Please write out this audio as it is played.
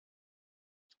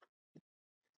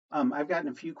I've gotten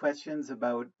a few questions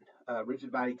about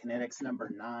rigid body kinetics number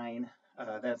 9.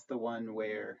 That's the one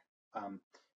where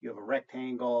you have a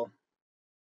rectangle,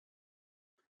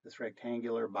 this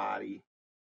rectangular body,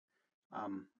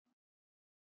 um,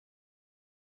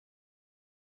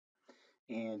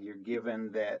 and you're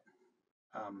given that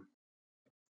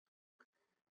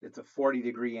it's a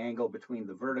 40-degree angle between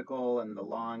the vertical and the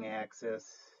long axis.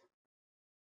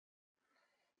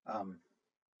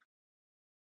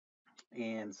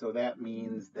 And so that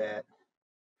means that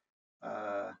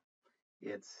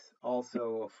it's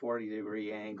also a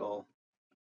 40-degree angle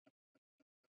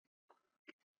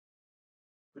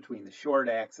between the short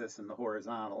axis and the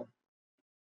horizontal.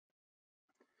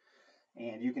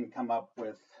 And you can come up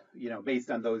with,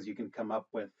 based on those, you can come up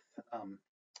with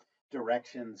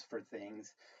directions for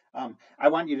things. I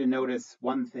want you to notice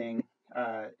one thing.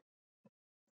 I'm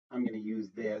going to use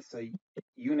this, a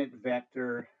unit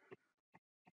vector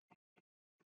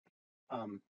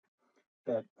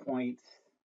that points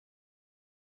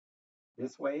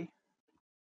this way,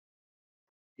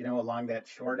 along that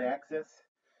short axis,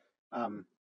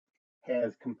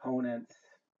 has components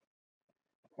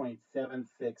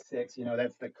 0.766,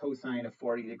 that's the cosine of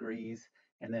 40 degrees,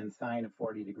 and then sine of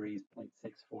 40 degrees,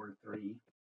 0.643.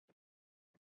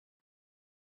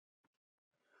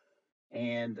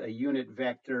 And a unit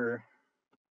vector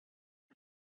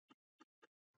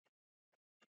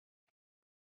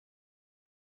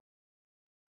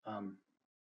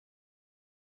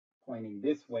pointing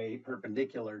this way,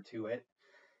 perpendicular to it,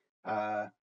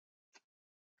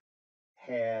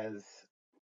 has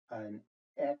an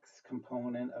x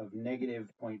component of negative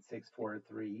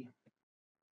 0.643.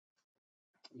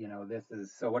 This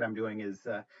is, so what I'm doing is,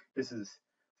 this is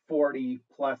 40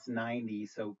 plus 90,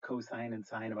 so cosine and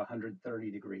sine of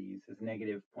 130 degrees is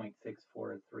negative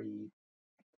 0.643,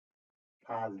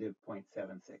 positive 0.766.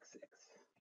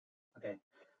 Okay,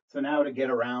 so now to get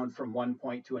around from one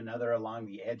point to another along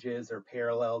the edges or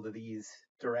parallel to these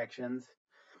directions,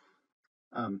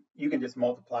 you can just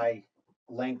multiply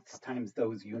lengths times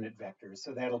those unit vectors.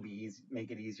 So that'll be easy,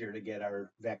 make it easier to get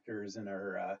our vectors and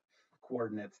our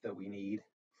coordinates that we need.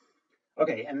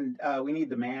 Okay, and we need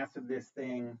the mass of this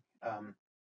thing.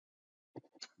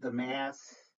 The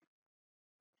mass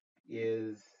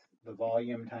is the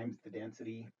volume times the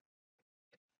density.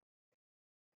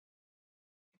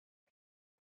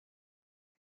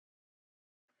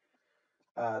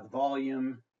 The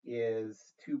volume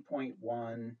is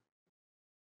 2.1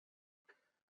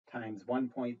 times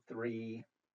 1.3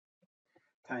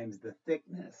 times the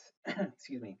thickness,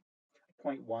 excuse me,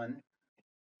 0.1.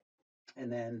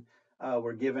 And then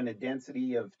we're given a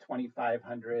density of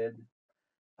 2,500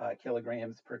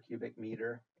 kilograms per cubic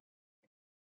meter.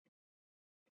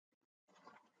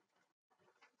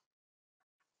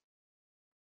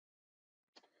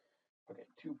 Okay,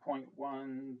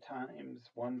 2.1 times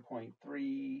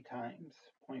 1.3 times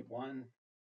 0.1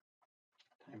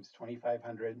 times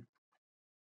 2,500.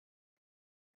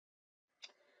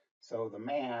 So the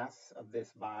mass of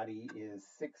this body is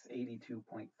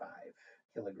 682.5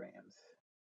 kilograms.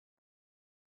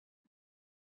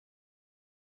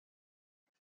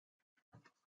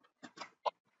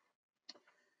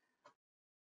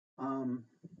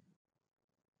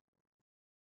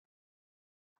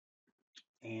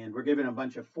 And we're given a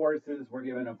bunch of forces. We're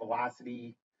given a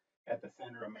velocity at the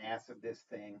center of mass of this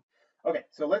thing. Okay,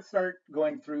 so let's start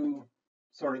going through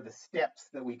sort of the steps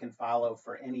that we can follow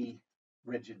for any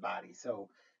rigid body. So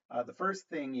the first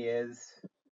thing is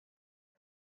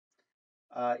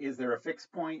there a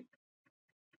fixed point?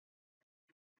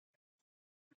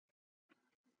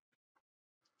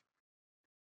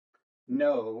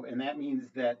 No, and that means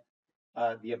that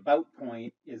the about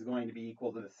point is going to be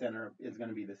equal to the center, is going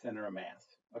to be the center of mass.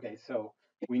 Okay, so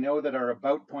we know that our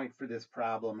about point for this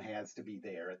problem has to be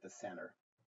there at the center.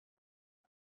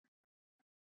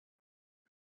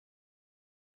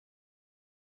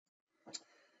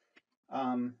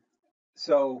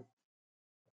 So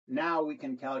now we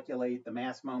can calculate the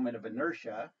mass moment of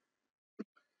inertia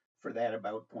for that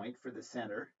about point for the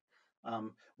center.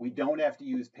 We don't have to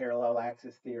use parallel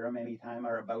axis theorem anytime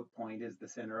our about point is the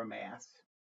center of mass.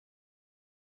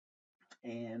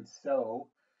 And so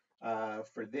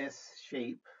for this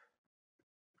shape,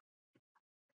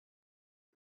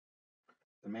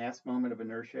 the mass moment of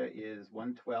inertia is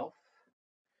 1/12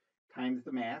 times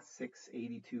the mass,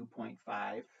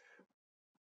 682.5,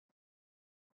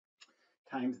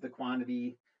 times the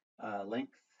quantity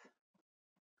length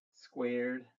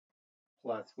squared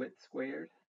plus width squared.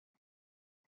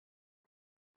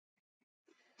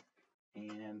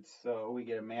 And so we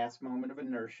get a mass moment of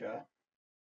inertia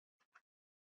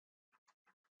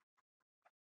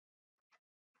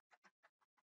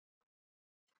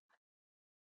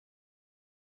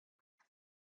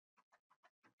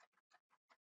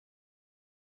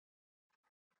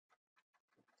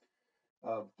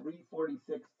of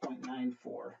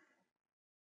 346.94.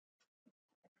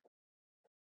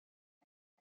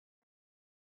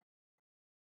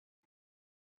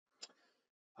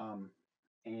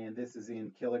 And this is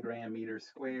in kilogram meters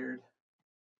squared.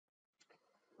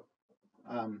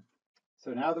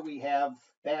 So now that we have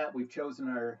that, we've chosen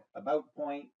our about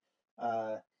point.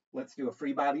 Let's do a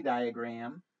free body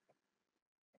diagram.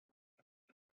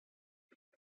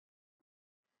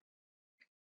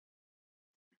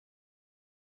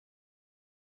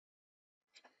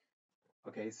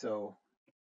 Okay, so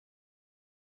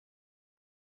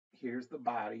here's the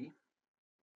body.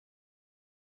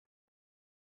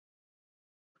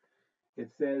 It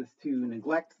says to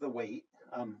neglect the weight.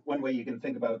 One way you can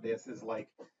think about this is like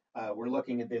we're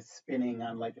looking at this spinning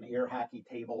on like an air hockey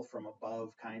table from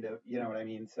above, kind of, you know what I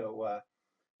mean? So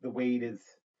the weight is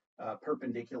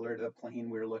perpendicular to the plane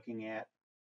we're looking at.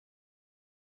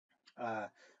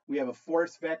 We have a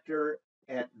force vector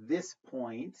at this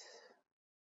point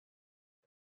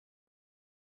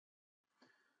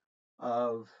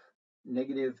of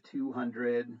negative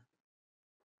 200,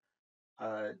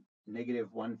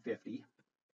 negative 150.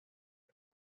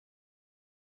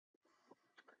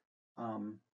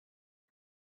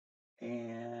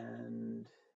 And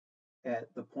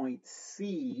at the point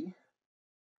C,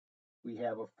 we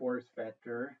have a force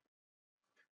vector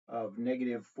of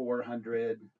negative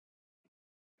 400,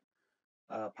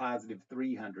 positive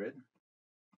 300.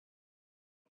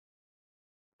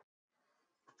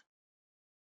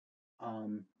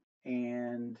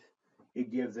 And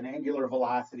it gives an angular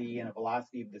velocity and a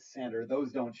velocity of the center.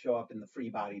 Those don't show up in the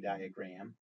free body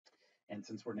diagram. And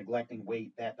since we're neglecting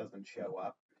weight, that doesn't show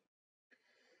up.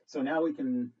 So now we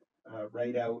can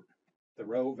write out the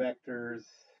row vectors,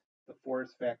 the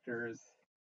force vectors,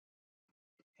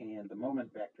 and the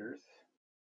moment vectors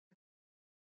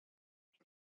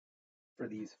for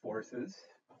these forces.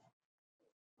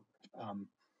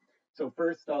 So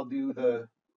first I'll do the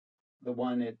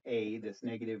one at A, this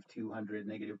negative 200,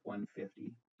 negative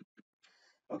 150.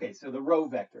 Okay, so the row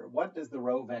vector. What does the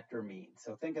row vector mean?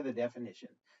 So think of the definition.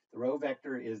 The row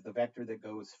vector is the vector that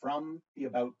goes from the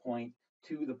about point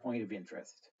to the point of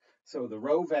interest. So the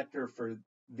row vector for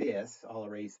this, I'll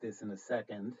erase this in a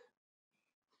second,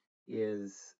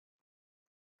 is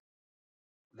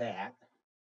that.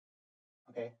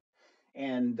 Okay,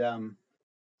 and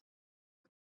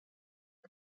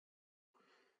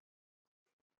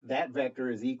that vector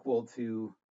is equal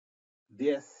to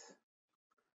this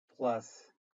plus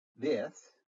this.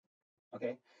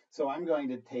 Okay, so I'm going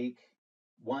to take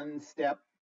one step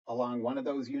along one of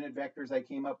those unit vectors I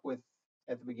came up with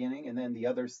at the beginning, and then the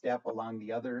other step along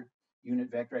the other unit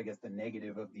vector, I guess the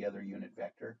negative of the other unit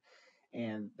vector,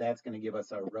 and that's going to give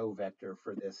us our row vector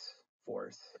for this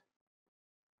force.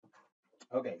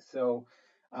 Okay, so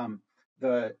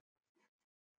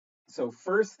so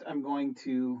first I'm going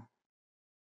to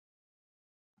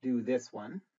do this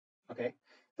one. Okay,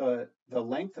 the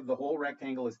length of the whole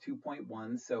rectangle is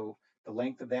 2.1, so the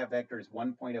length of that vector is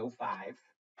 1.05.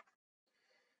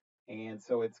 And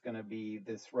so it's going to be,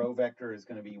 this row vector is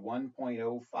going to be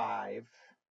 1.05.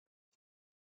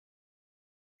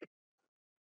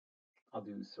 I'll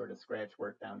do sort of scratch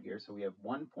work down here. So we have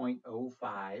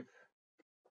 1.05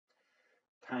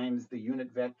 times the unit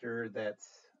vector that's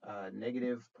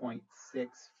negative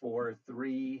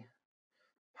 0.643,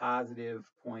 positive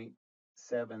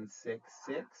 0.766.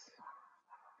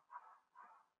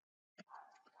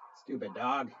 Stupid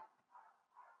dog.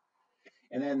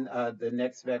 And then the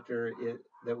next vector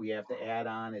that we have to add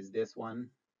on is this one.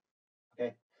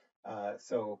 Okay,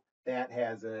 so that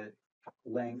has a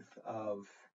length of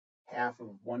half of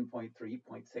 1.3,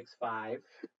 0.65.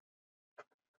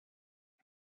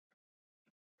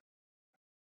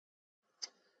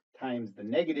 Times the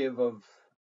negative of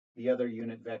the other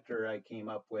unit vector I came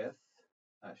up with.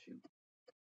 Shoot.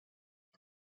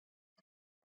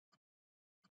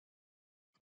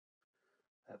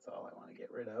 That's all I want to get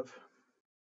rid of.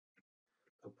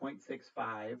 So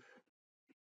 0.65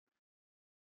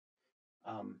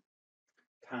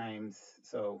 times,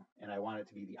 so, and I want it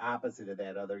to be the opposite of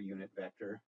that other unit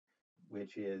vector,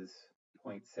 which is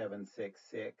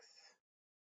 0.766,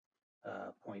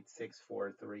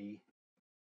 0.643.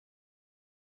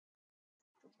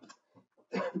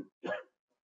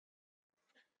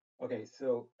 Okay,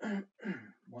 so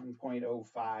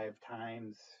 1.05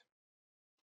 times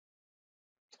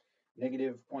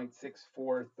negative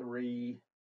 0.643,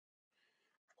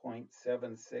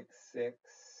 0.766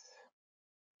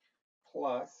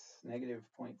 plus negative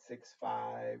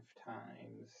 0.65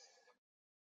 times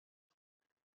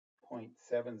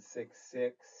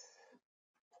 0.766,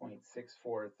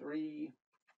 0.643.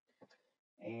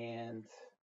 and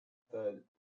the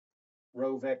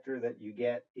row vector that you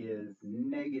get is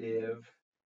negative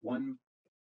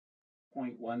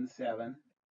 1.17,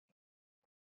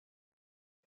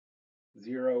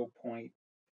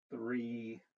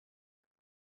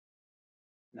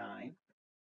 0.39.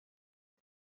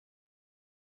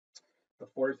 The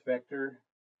force vector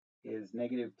is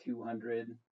negative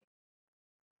 200,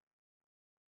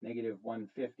 negative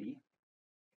 150.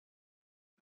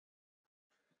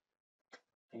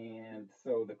 And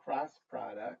so the cross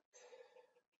product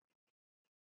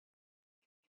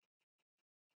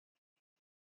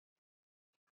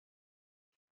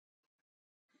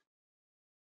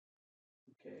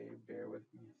okay, bear with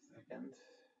me a second.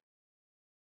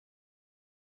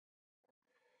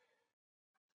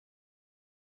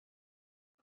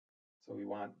 So we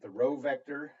want the row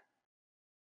vector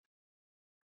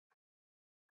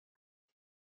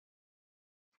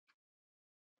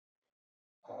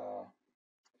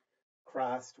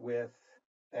crossed with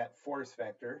that force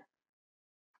vector.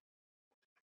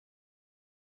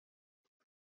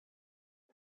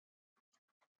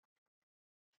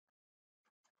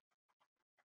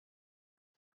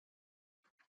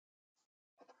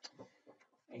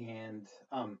 And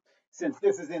since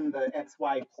this is in the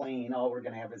xy plane, all we're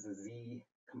going to have is a z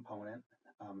component.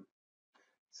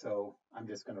 So I'm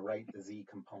just going to write the z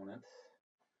component.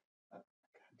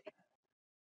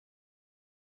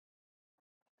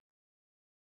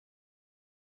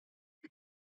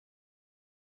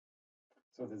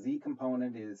 So the z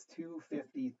component is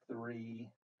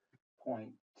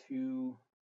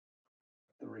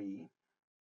 253.23.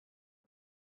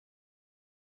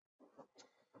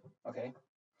 Okay.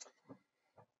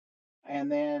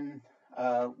 And then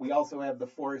we also have the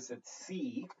force at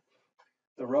C.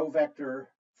 The row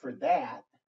vector for that,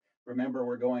 remember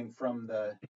we're going from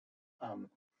the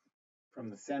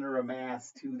center of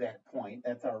mass to that point.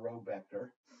 That's our row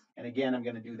vector. And again, I'm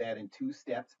going to do that in two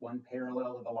steps, one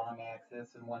parallel to the long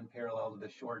axis and one parallel to the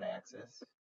short axis.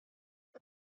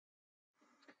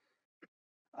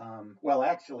 Well,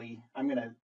 actually, I'm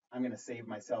going to save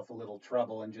myself a little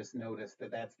trouble and just notice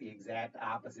that that's the exact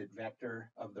opposite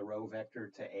vector of the row vector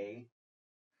to A.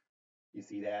 You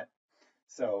see that?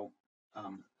 So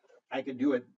I could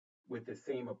do it with the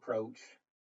same approach,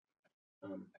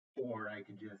 or I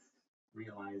could just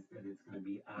realize that it's going to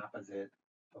be opposite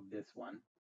of this one.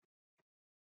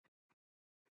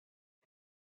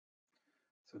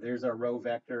 So there's our row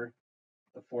vector.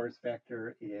 The force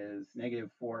vector is negative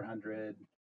 400,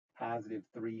 positive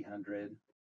 300.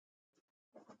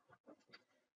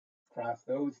 Cross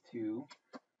those two.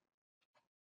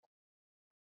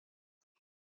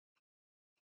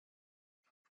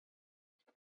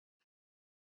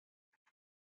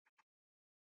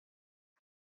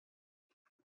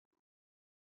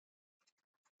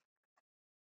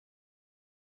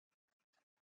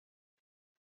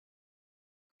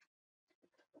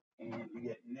 And you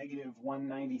get negative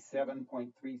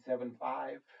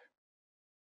 197.375.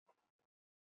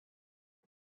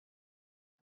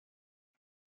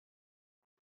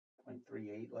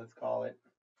 0.38, let's call it.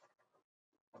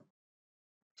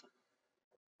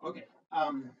 Okay.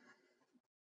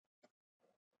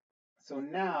 So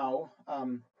now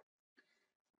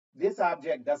this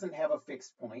object doesn't have a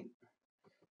fixed point.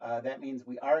 That means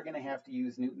we are going to have to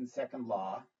use Newton's second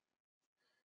law.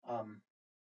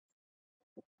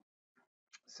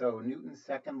 So Newton's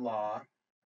second law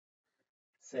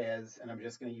says, and I'm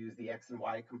just going to use the x and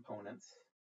y components,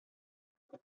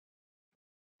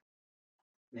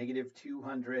 negative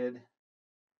 200,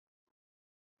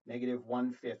 negative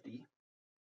 150,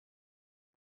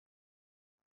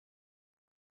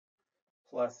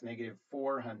 plus negative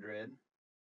 400,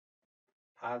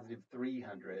 positive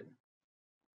 300,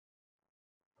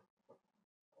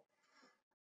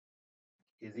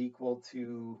 is equal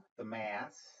to the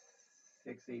mass,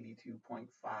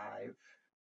 682.5,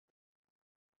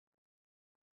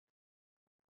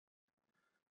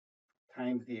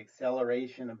 times the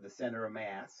acceleration of the center of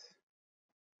mass,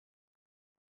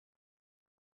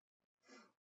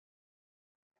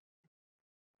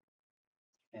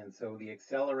 and so the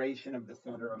acceleration of the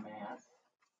center of mass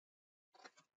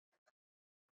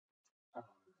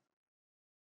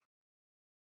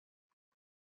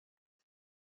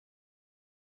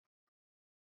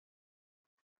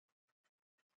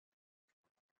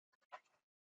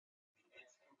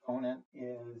component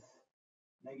is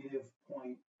negative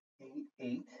 0.88.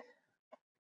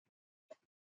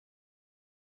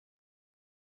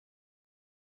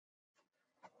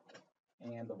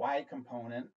 And the y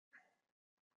component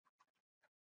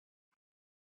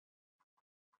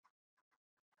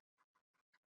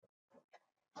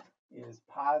is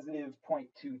positive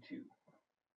 0.22.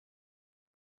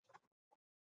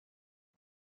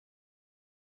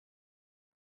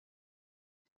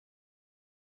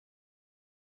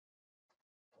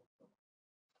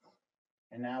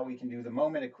 And now we can do the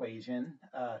moment equation.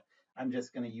 I'm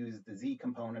just going to use the z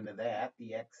component of that.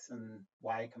 The x and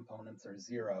y components are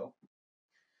 0.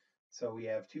 So we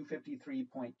have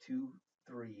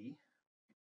 253.23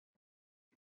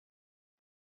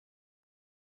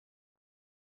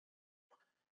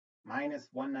 minus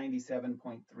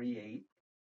 197.38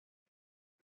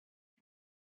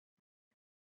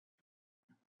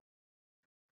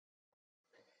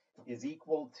 is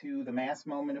equal to the mass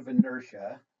moment of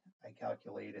inertia. I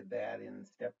calculated that in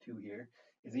step 2 here,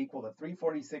 is equal to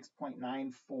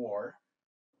 346.94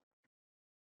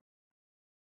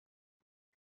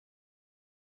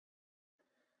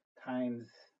 times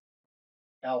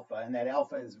alpha, and that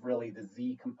alpha is really the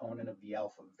z component of the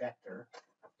alpha vector.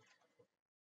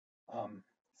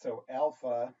 So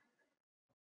alpha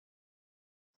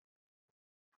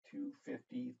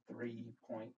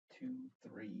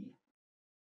 253.23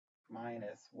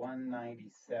 minus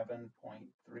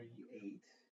 197.38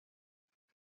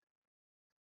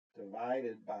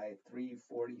 divided by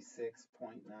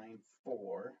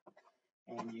 346.94,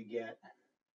 and you get,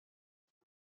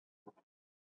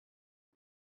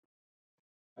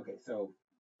 okay, so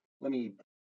let me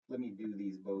do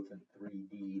these both in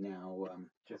 3D now,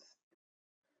 just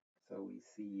so we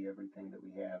see everything that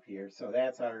we have here. So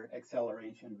that's our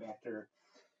acceleration vector,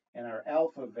 and our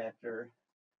alpha vector,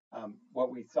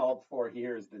 what we solved for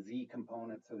here is the z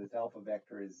component, so this alpha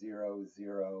vector is 0,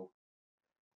 0,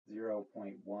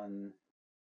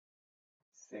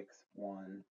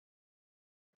 0.161,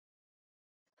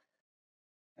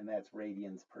 and that's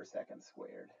radians per second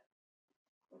squared.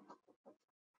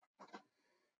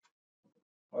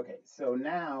 Okay, so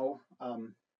now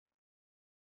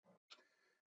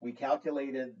we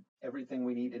calculated everything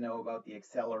we need to know about the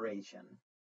acceleration.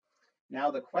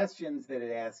 Now the questions that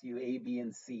it asks you, A, B,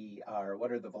 and C, are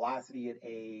what are the velocity at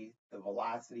A, the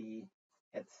velocity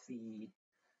at C,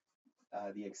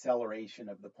 the acceleration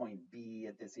of the point B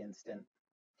at this instant.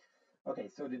 Okay,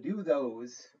 so to do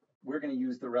those, we're going to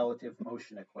use the relative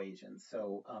motion equation.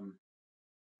 So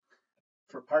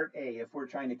for part A, if we're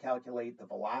trying to calculate the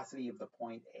velocity of the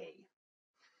point A,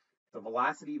 the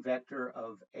velocity vector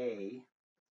of A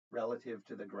relative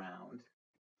to the ground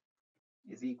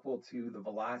is equal to the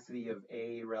velocity of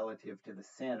A relative to the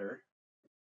center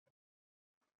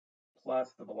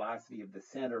plus the velocity of the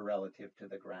center relative to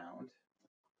the ground.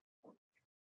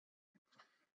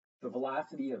 The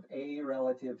velocity of A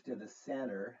relative to the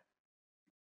center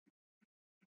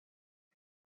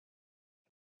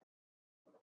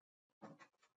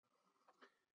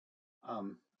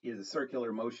is a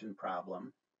circular motion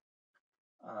problem.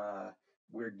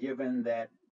 We're given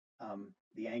that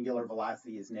the angular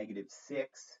velocity is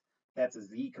 -6. That's a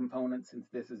z component since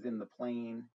this is in the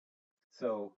plane.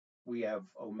 So we have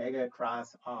omega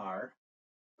cross r.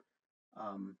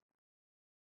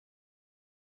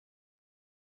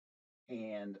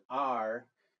 And r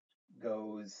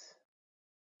goes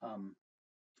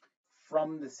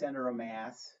from the center of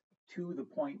mass to the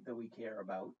point that we care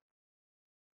about.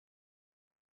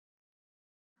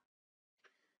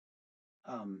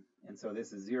 And so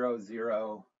this is 0,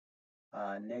 0,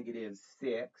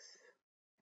 -6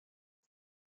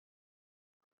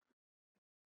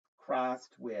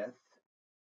 crossed with,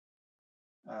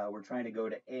 we're trying to go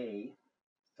to A,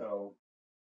 so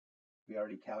we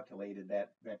already calculated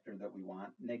that vector that we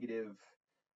want,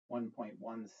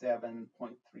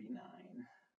 -1.17.39.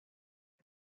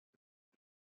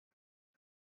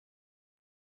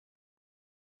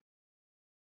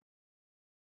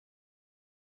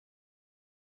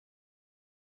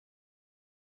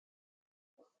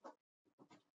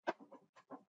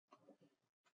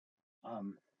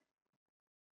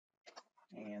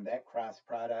 And that cross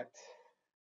product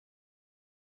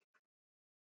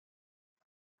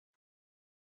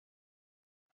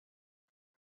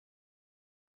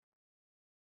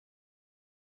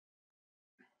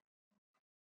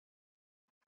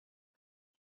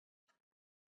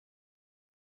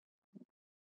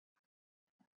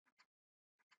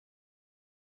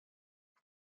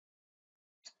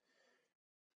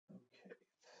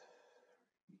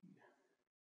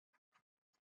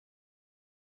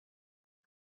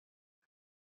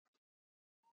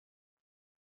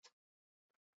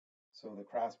so the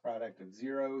cross product of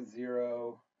 0,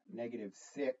 0,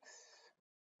 -6,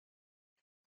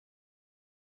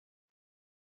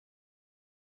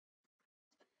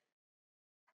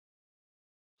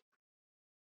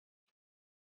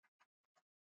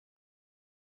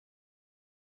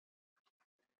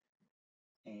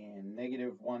 and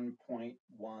negative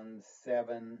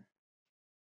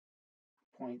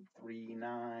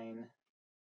 1.17.390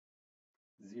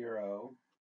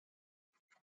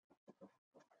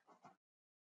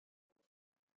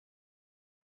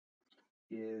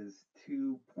 is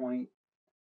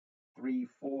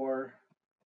 2.34,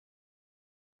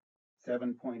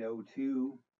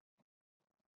 7.020.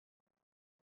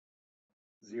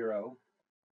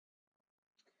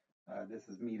 This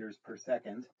is meters per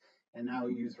second. And now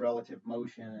we use relative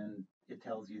motion, and it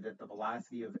tells you that the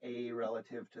velocity of A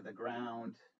relative to the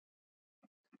ground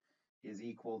is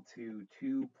equal to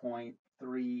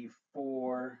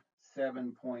 2.34,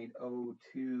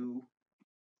 7.02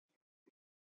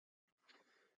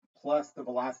 plus the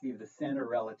velocity of the center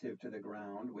relative to the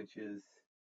ground, which is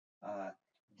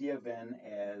given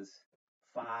as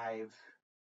 5,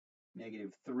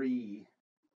 negative 3,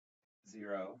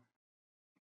 0.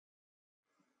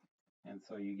 And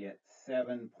so you get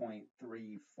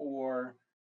 7.34,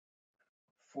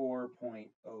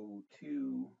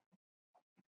 4.02,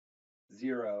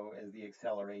 0 as the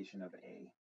acceleration of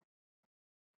A.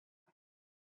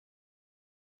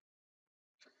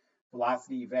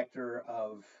 Velocity vector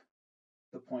of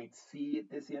the point C at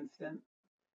this instant.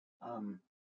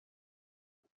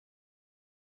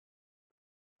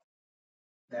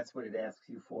 That's what it asks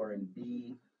you for in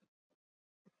B.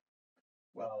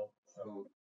 Well, so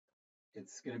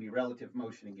it's going to be relative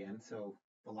motion again. So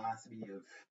velocity of,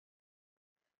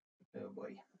 oh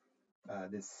boy,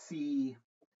 this C,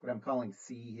 what I'm calling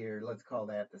C here, let's call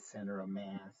that the center of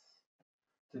mass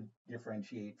to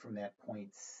differentiate from that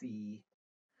point C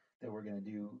that we're going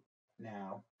to do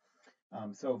now.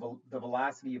 So the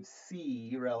velocity of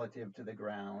C relative to the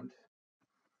ground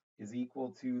is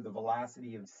equal to the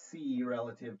velocity of C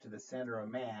relative to the center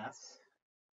of mass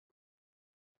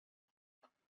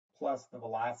plus the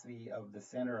velocity of the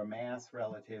center of mass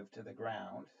relative to the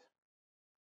ground.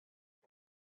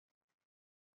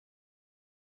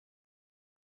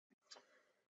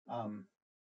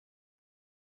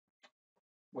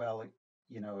 Well, it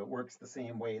works the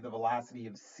same way. The velocity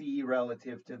of C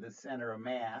relative to the center of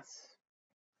mass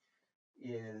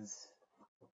is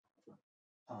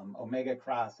omega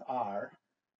cross R.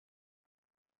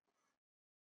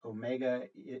 Omega,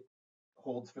 it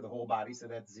holds for the whole body, so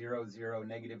that's 0, 0,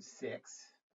 negative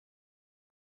 6.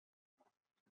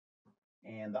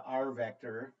 And the R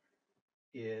vector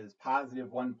is positive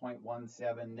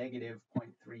 1.17, negative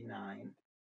 0.39.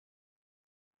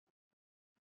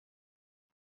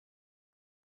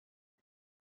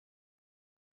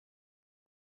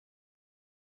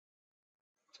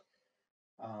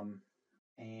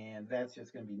 And that's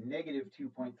just going to be negative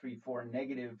 2.34,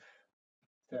 negative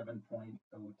 7.02.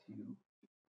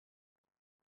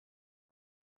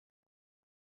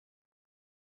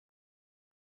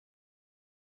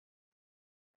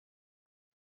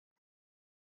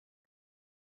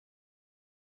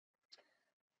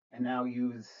 And now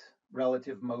use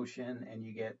relative motion, and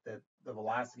you get that the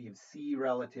velocity of C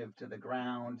relative to the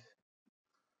ground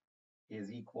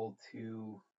is equal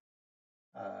to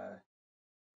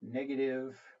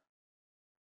negative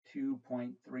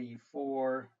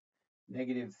 2.34,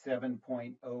 negative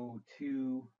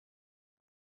 7.020,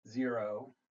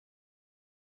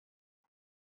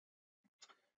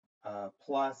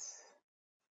 plus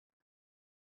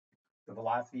the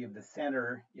velocity of the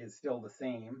center is still the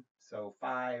same, so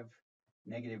 5,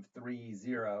 negative 3,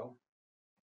 0.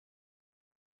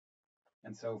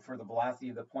 And so for the velocity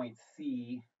of the point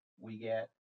C, we get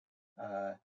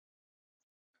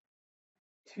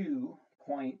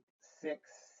 2.66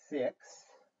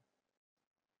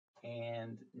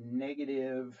 and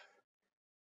negative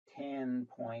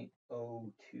 10.02.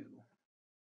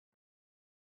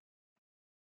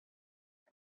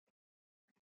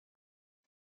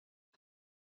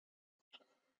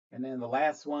 And then the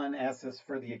last one asks us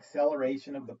for the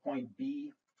acceleration of the point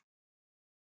B.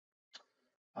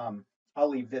 I'll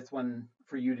leave this one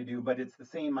for you to do, but it's the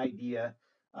same idea.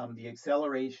 The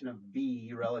acceleration of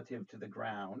B relative to the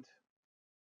ground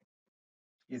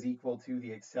is equal to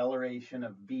the acceleration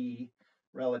of B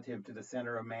relative to the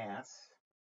center of mass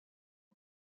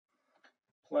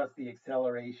plus the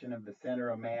acceleration of the center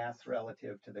of mass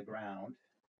relative to the ground.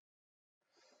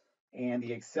 And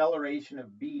the acceleration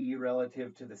of B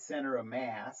relative to the center of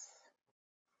mass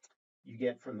you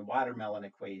get from the watermelon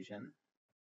equation.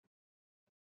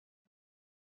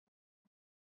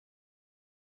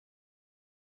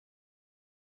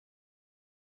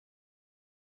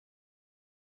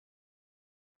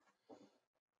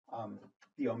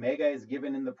 The omega is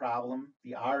given in the problem.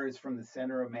 The R is from the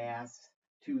center of mass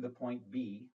to the point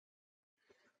B.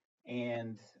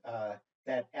 And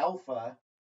that alpha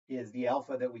is the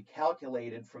alpha that we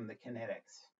calculated from the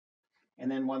kinetics. And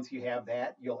then once you have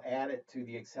that, you'll add it to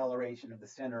the acceleration of the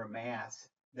center of mass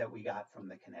that we got from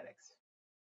the kinetics.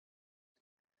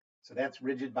 So that's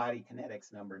rigid body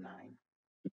kinetics number 9.